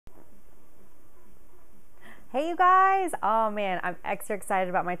Hey you guys! Oh man, I'm extra excited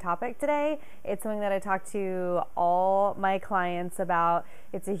about my topic today. It's something that I talk to all my clients about.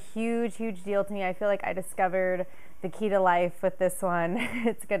 It's a huge, huge deal to me. I feel like I discovered the key to life with this one.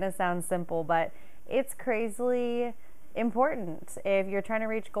 It's gonna sound simple, but it's crazily important if you're trying to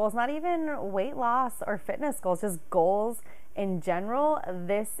reach goals, not even weight loss or fitness goals, just goals in general.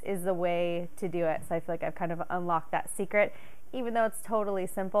 This is the way to do it. So I feel like I've kind of unlocked that secret, even though it's totally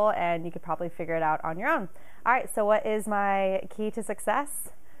simple and you could probably figure it out on your own. All right, so what is my key to success?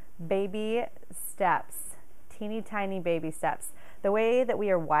 Baby steps, teeny tiny baby steps. The way that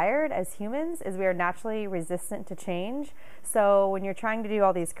we are wired as humans is we are naturally resistant to change. So when you're trying to do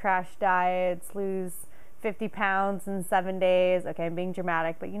all these crash diets, lose 50 pounds in 7 days, okay, I'm being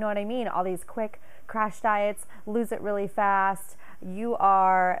dramatic, but you know what I mean, all these quick crash diets, lose it really fast, you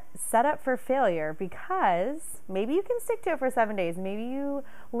are set up for failure because maybe you can stick to it for 7 days, maybe you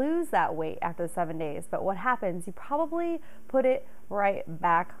lose that weight after 7 days, but what happens, you probably put it right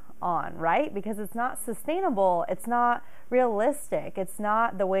back on, right? Because it's not sustainable, it's not realistic, it's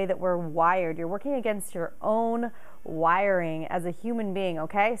not the way that we're wired. You're working against your own wiring as a human being,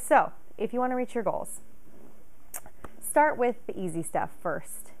 okay? So if you want to reach your goals, start with the easy stuff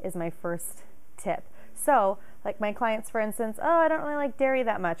first, is my first tip. So like my clients, for instance, oh, I don't really like dairy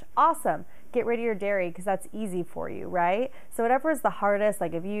that much. Awesome. Get rid of your dairy because that's easy for you, right? So whatever is the hardest,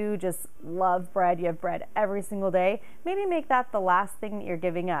 like if you just love bread, you have bread every single day, maybe make that the last thing that you're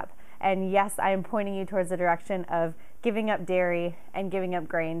giving up. And yes, I am pointing you towards the direction of giving up dairy and giving up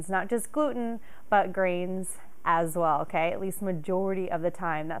grains, not just gluten, but grains as well, okay? At least majority of the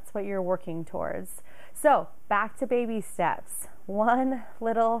time, that's what you're working towards. So back to baby steps, one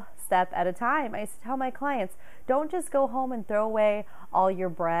little step at a time. I used to tell my clients, don't just go home and throw away all your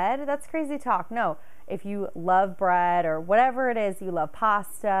bread. That's crazy talk. No, if you love bread or whatever it is, you love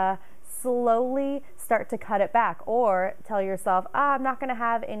pasta, slowly start to cut it back, or tell yourself, I'm not gonna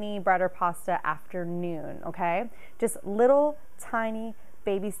have any bread or pasta after noon, okay? Just little tiny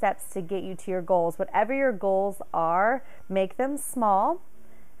baby steps to get you to your goals. Whatever your goals are, make them small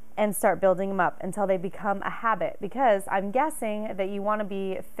and start building them up until they become a habit, because I'm guessing that you want to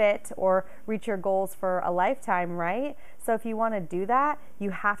be fit or reach your goals for a lifetime, right? So if you want to do that,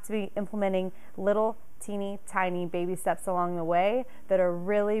 you have to be implementing little teeny tiny baby steps along the way that are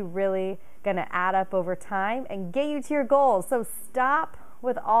really, really going to add up over time and get you to your goals. So stop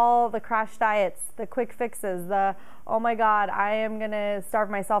with all the crash diets, the quick fixes, the, oh my God, I am going to starve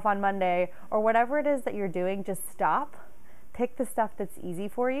myself on Monday, or whatever it is that you're doing. Just stop. Pick the stuff that's easy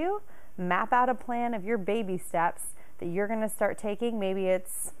for you, map out a plan of your baby steps that you're gonna start taking. Maybe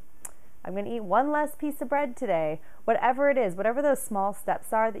it's, I'm gonna eat one less piece of bread today. Whatever it is, whatever those small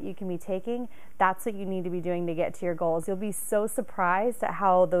steps are that you can be taking, that's what you need to be doing to get to your goals. You'll be so surprised at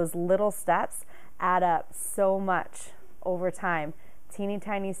how those little steps add up so much over time. Teeny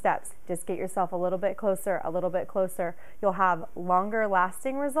tiny steps. Just get yourself a little bit closer, a little bit closer. You'll have longer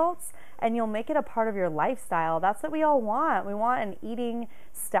lasting results and you'll make it a part of your lifestyle. That's what we all want. We want an eating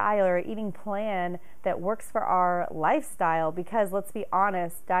style or eating plan that works for our lifestyle, because let's be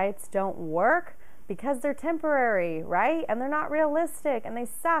honest, diets don't work because they're temporary, right? And they're not realistic and they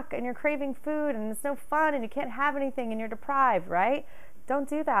suck and you're craving food and it's no fun and you can't have anything and you're deprived, right? Don't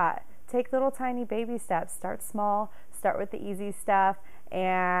do that. Take little tiny baby steps. Start small, start with the easy stuff,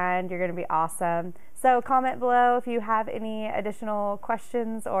 and you're gonna be awesome. So comment below if you have any additional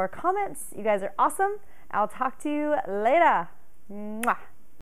questions or comments. You guys are awesome. I'll talk to you later. Mwah.